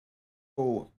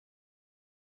Cool.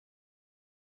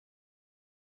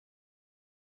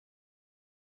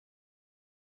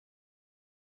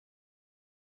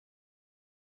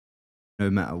 No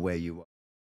matter where you are.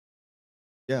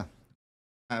 Yeah,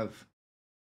 have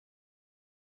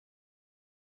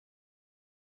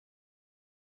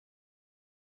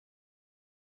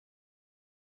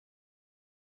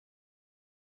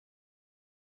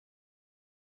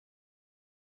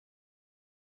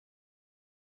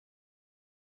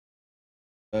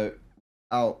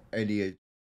out any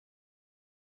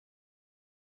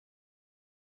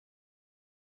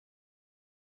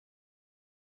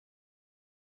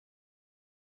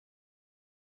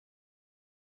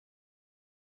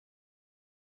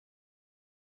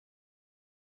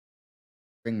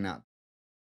bring that.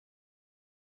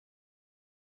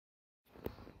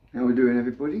 How we doing,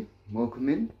 everybody? Welcome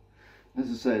in. As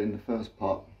I said in the first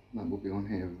part that will be on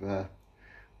here,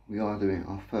 we are doing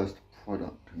our first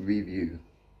product review.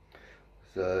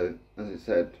 So, as I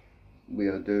said, we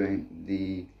are doing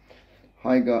the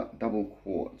hygger double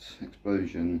quartz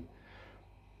explosion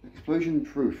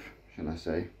proof, shall I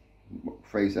say,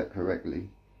 phrase that correctly,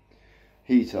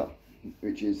 heater,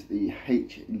 which is the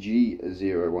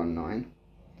HG019,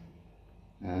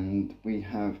 and we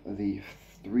have the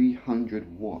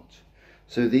 300 watt.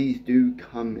 So these do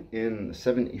come in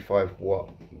 75 watt,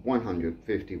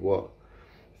 150 watt,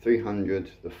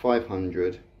 300, the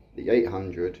 500, the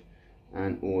 800,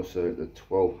 and also the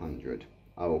 1200.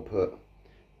 I will put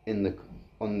in the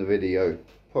on the video,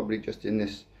 probably just in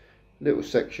this little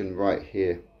section right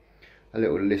here, a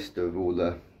little list of all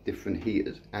the different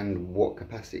heaters and what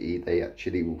capacity they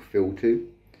actually will fill to.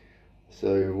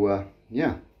 So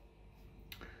yeah,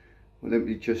 well, let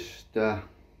me just have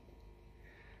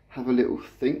a little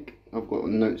think. I've got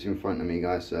notes in front of me,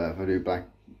 guys, so if I do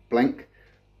blank,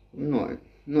 I'm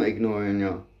not ignoring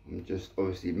you. I'm just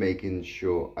obviously making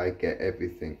sure I get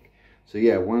everything. So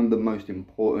yeah, one of the most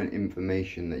important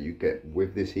information that you get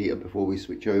with this heater before we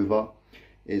switch over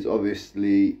is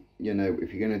obviously, you know,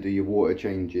 if you're going to do your water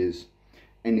changes,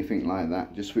 anything like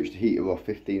that, just switch the heater off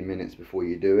 15 minutes before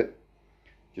you do it.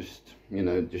 Just, you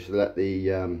know, just let the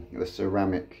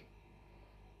ceramic,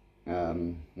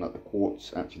 like the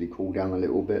quartz, actually cool down a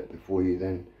little bit before you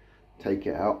then take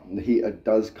it out. The heater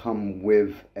does come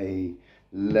with a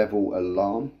level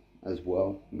alarm as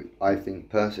well, which I think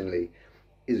personally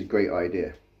is a great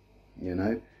idea. You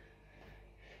know,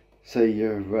 say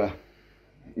you're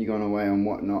going away and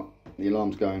whatnot, the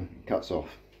alarm's going, cuts off.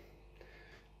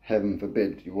 Heaven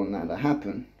forbid you want that to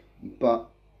happen, but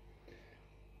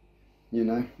you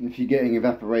know, if you're getting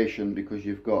evaporation because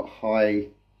you've got high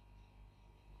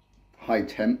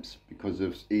temps because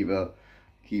of either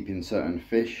keeping certain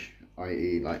fish,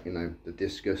 i.e. like, you know, the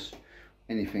discus,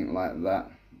 anything like that,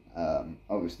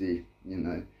 obviously, you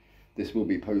know, this will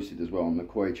be posted as well on the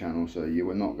koi channel, so you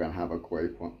are not going to have a koi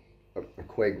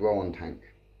growing tank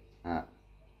at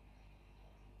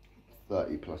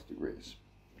 30 plus degrees.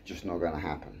 Just not going to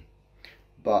happen.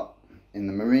 But in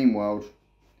the marine world,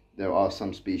 there are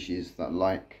some species that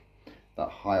like that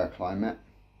higher climate.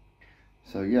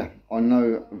 So yeah, I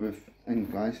know with,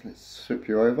 and guys, let's flip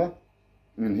you over,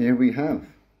 and here we have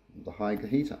the hygger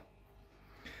heater.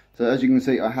 So as you can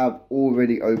see, I have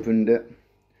already opened it,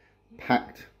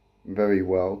 packed very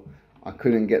well. I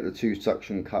couldn't get the 2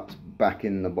 suction cups back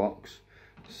in the box,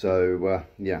 so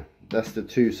yeah, that's the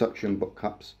 2 suction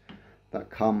cups that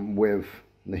come with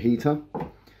the heater.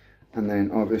 And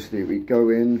then obviously we go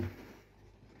in,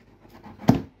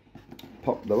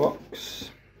 pop the box,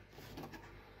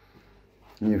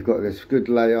 and you've got this good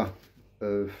layer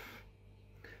of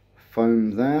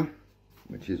foam there,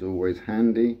 which is always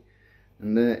handy,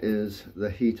 and there is the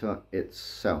heater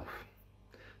itself.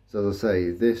 So as I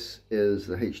say, this is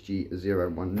the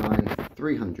HG019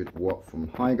 300 watt from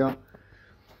hygger.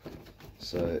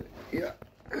 So yeah,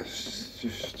 let's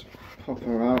just pop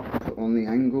her out, put on the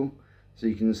angle, so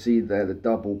you can see there the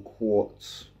double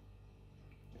quartz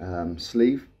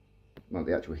sleeve, well,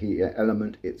 the actual heater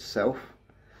element itself.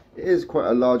 It is quite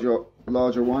a larger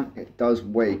one. It does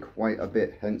weigh quite a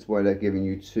bit, hence why they're giving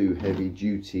you 2 heavy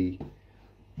duty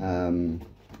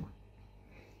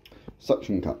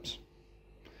suction cups.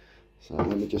 So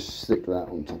let me just stick that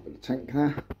on top of the tank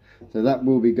there. So that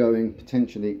will be going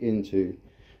potentially into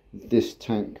this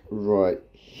tank right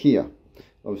here.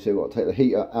 Obviously I've got to take the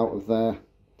heater out of there.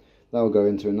 That will go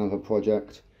into another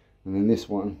project, and then this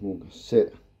one will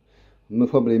sit. We'll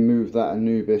probably move that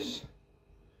Anubis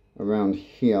around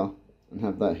here and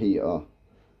have that heater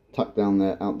tucked down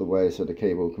there out the way so the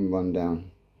cable can run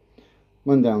down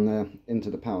there into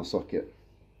the power socket.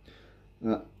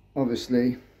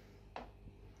 Obviously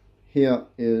here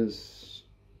is,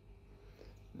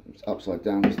 it's upside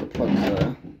down, it's the plugs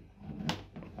there.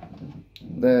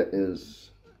 There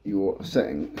is your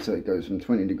setting, so it goes from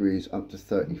 20 degrees up to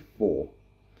 34,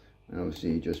 and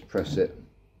obviously you just press it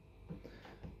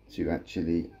to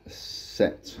actually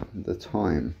set the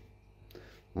time.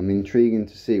 I'm intrigued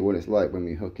to see what it's like when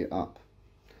we hook it up,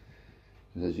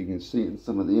 because as you can see in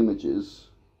some of the images,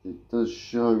 it does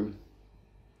show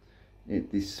it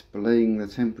displaying the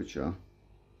temperature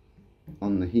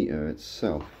on the heater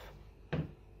itself.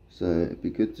 So it'd be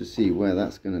good to see where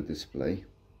that's going to display.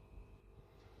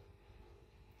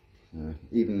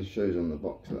 Even shows on the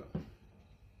box, look,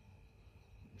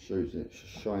 shows it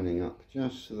shining up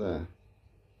just there.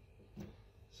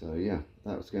 So yeah,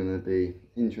 that's going to be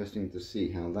interesting to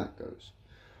see how that goes.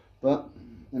 But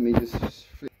let me just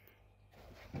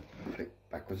flick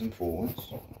backwards and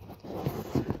forwards.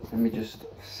 Let me just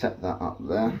set that up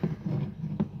there.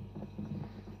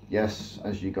 Yes,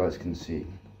 as you guys can see,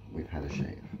 we've had a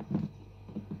shave.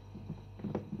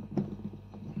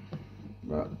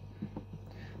 But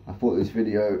I thought this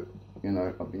video, you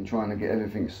know, I've been trying to get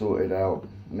everything sorted out,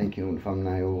 making all the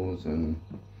thumbnails and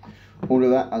all of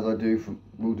that, as I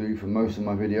will do for most of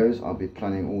my videos. I'll be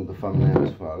planning all the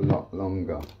thumbnails for a lot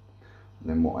longer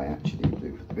than what I actually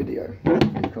do for the video,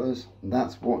 because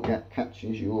that's what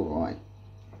catches your eye.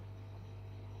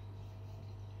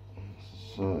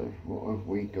 So what have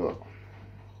we got?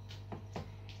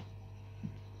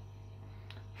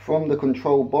 From the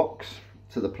control box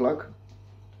to the plug,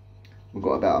 we've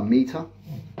got about 1 meter,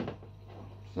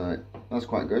 so that's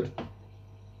quite good.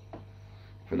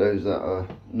 For those that are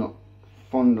not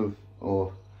fond of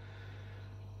or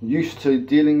used to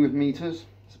dealing with meters,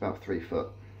 it's about 3 foot.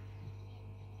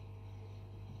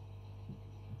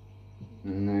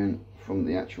 And then from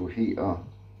the actual heater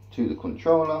to the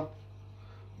controller,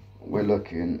 we're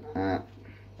looking at,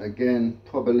 again,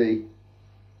 probably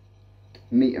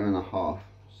 1.5 meters,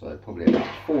 so probably about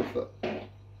 4 foot.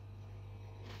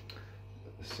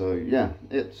 So yeah,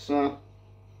 it's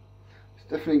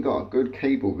definitely got a good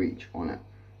cable reach on it.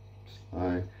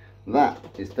 So that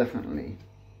is definitely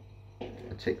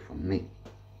a tick from me,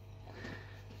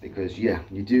 because yeah,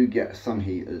 you do get some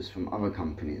heaters from other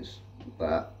companies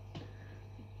that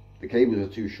the cables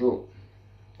are too short.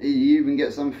 You even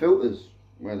get some filters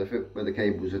where the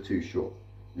cables are too short,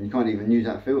 and you can't even use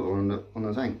that filter on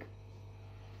the tank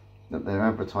that they're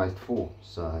advertised for.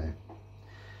 So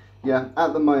yeah,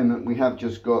 at the moment we have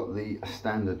just got the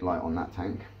standard light on that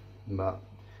tank, but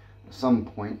at some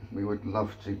point we would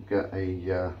love to get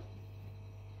a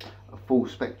full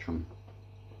spectrum.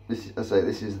 This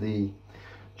is the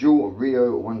dual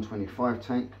Rio 125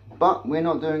 tank, but we're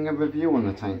not doing a review on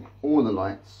the tank or the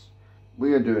lights.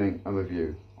 We are doing a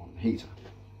review on the heater.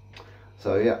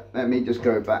 So yeah, let me just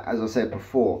go back. As I said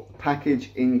before, the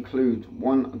package includes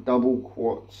 1 double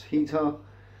quartz heater,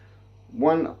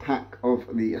 1 pack of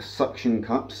the suction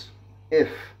cups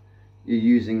if you're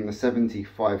using the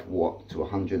 75 watt to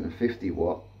 150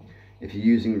 watt. If you're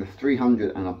using the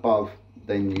 300 and above,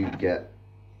 then you get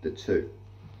the 2.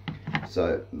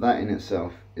 So that in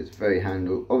itself is very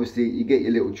handy. Obviously you get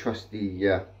your little trusty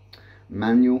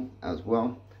manual as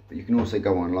well, but you can also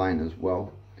go online as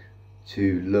well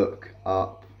to look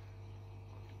up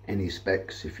any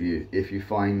specs. If you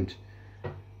find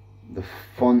the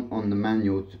font on the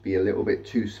manual to be a little bit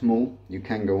too small, you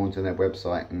can go onto their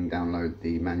website and download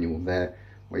the manual there,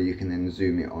 where you can then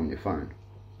zoom it on your phone.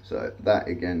 So that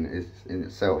again is in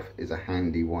itself is a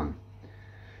handy one.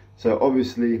 So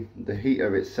obviously the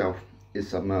heater itself is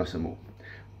submersible,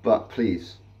 but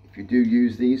please, if you do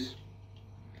use these,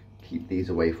 keep these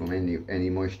away from any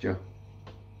moisture,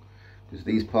 because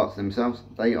these parts themselves,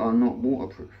 they are not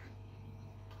waterproof.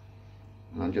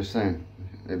 And I'm just saying,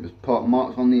 it was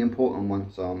marked on the important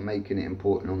one, so I'm making it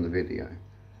important on the video.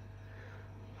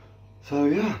 So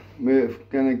yeah, we're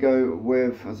gonna go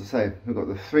with, as I say, we've got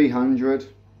the 300.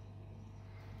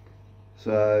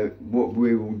 So what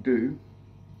we will do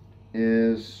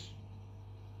is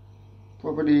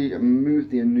probably move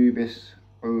the Anubis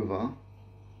over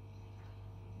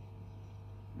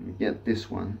and get this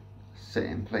one set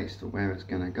in place to where it's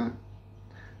going to go.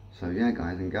 So yeah,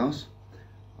 guys and girls,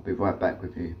 I'll be right back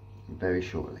with you very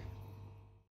shortly.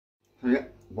 So yeah,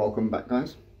 welcome back,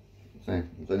 guys. So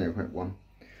it's only a quick one.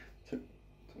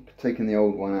 Taking the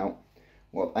old one out,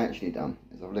 what I've actually done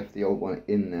is I've left the old one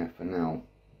in there for now,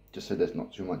 just so there's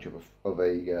not too much of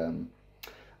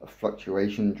a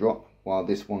fluctuation drop while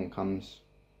this one comes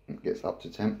and gets up to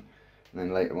temp, and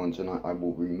then later on tonight I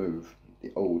will remove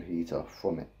the old heater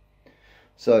from it.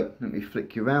 So let me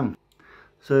flick you around.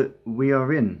 So we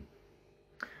are in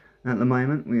At the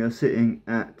moment we are sitting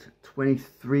at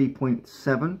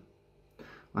 23.7.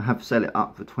 I have set it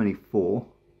up for 24.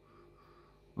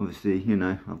 Obviously, you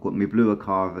know, I've got my blue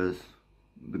carvers,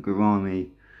 the gourami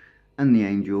and the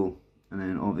angel, and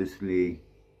then obviously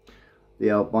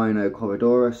the albino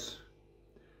corridorus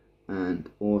and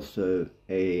also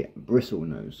a bristle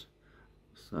nose.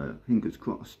 So fingers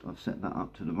crossed I've set that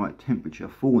up to the right temperature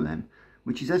for them,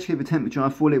 which is actually the temperature I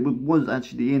thought it was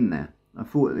actually in there. I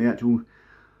thought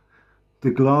the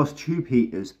glass tube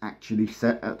heaters actually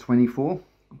set at 24,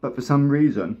 but for some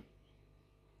reason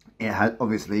it had,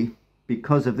 obviously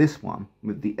because of this one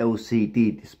with the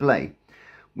LCD display,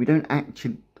 I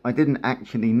didn't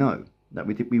actually know that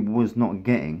we was not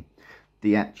getting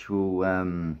the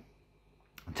actual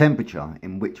temperature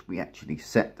in which we actually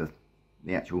set the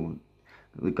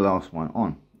glass one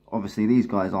on. Obviously these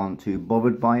guys aren't too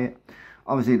bothered by it.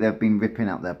 Obviously they've been ripping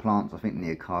out their plants. I think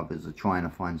neocarvers are trying to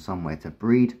find somewhere to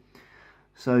breed.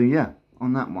 So yeah,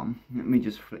 on that one, let me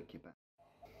just flick you back.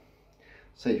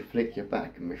 So you flick your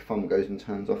back and my thumb goes and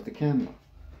turns off the camera.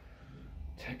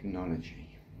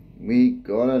 Technology. We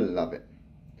gotta love it.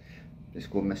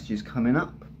 Discord messages coming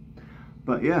up.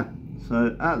 But yeah,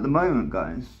 so at the moment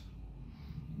guys,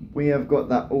 we have got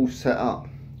that all set up.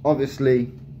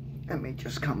 Obviously, let me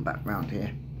just come back round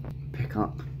here. Pick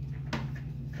up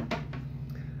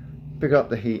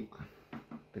the heat,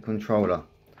 the controller.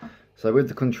 So with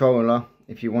the controller,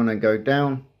 if you want to go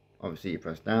down, obviously you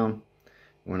press down.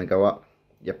 You want to go up,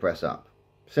 you press up.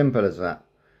 Simple as that.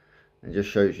 It just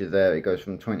shows you there, it goes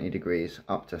from 20 degrees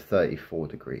up to 34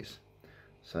 degrees.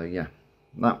 So yeah,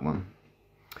 that one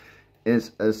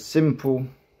is as simple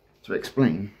to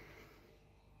explain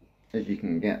as you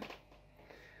can get.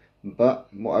 But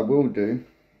what I will do,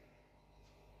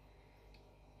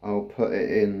 I'll put it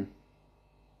in,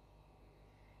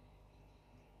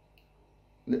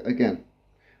 again,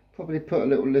 probably put a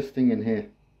little listing in here,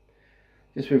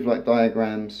 just with like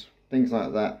diagrams, things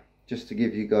like that, just to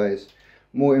give you guys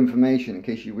more information in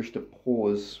case you wish to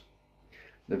pause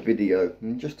the video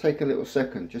and just take a little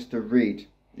second just to read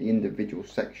the individual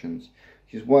sections,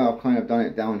 which is why I've kind of done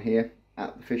it down here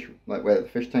at the fish, like where the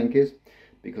fish tank is,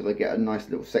 because I get a nice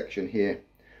little section here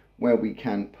where we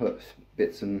can put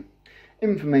bits and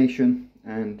information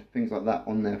and things like that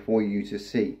on there for you to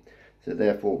see. So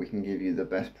therefore we can give you the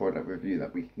best product review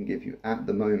that we can give you at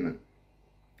the moment.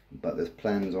 But there's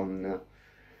plans on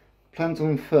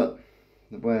foot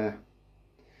where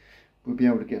we'll be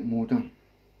able to get more done.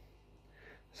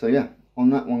 So yeah, on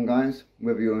that one guys,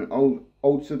 whether you're an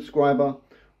old subscriber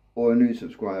or a new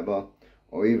subscriber,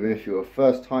 or even if you're a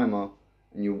first timer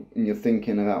and you're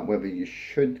thinking about whether you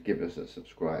should give us a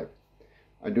subscribe,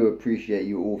 I do appreciate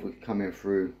you all for coming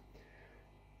through,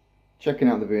 checking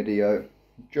out the video.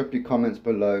 Drop your comments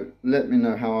below, let me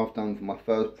know how I've done for my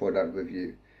first product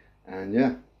review. And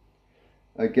yeah,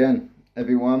 again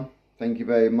everyone, thank you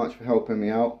very much for helping me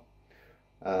out.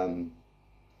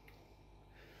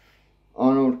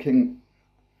 Arnold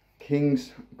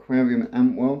King's Aquarium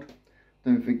Ant World,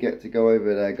 don't forget to go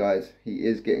over there guys, he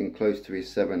is getting close to his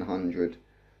 700,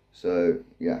 so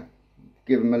yeah,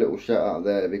 give him a little shout out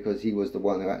there, because he was the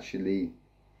one who actually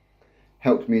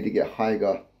helped me to get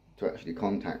Hygger to actually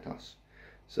contact us.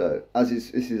 So as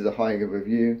this is a hygger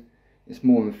review, it's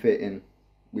more than fitting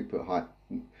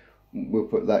we'll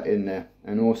put that in there.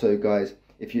 And also guys,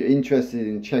 if you're interested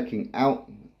in checking out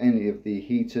any of the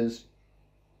heaters,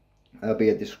 there'll be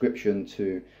a description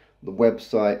to the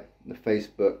website, the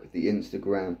Facebook, the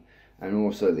Instagram, and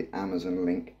also the Amazon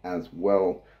link as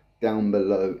well down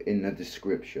below in the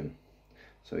description.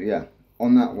 So yeah,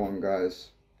 on that one guys,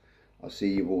 I'll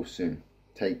see you all soon.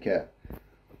 Take care.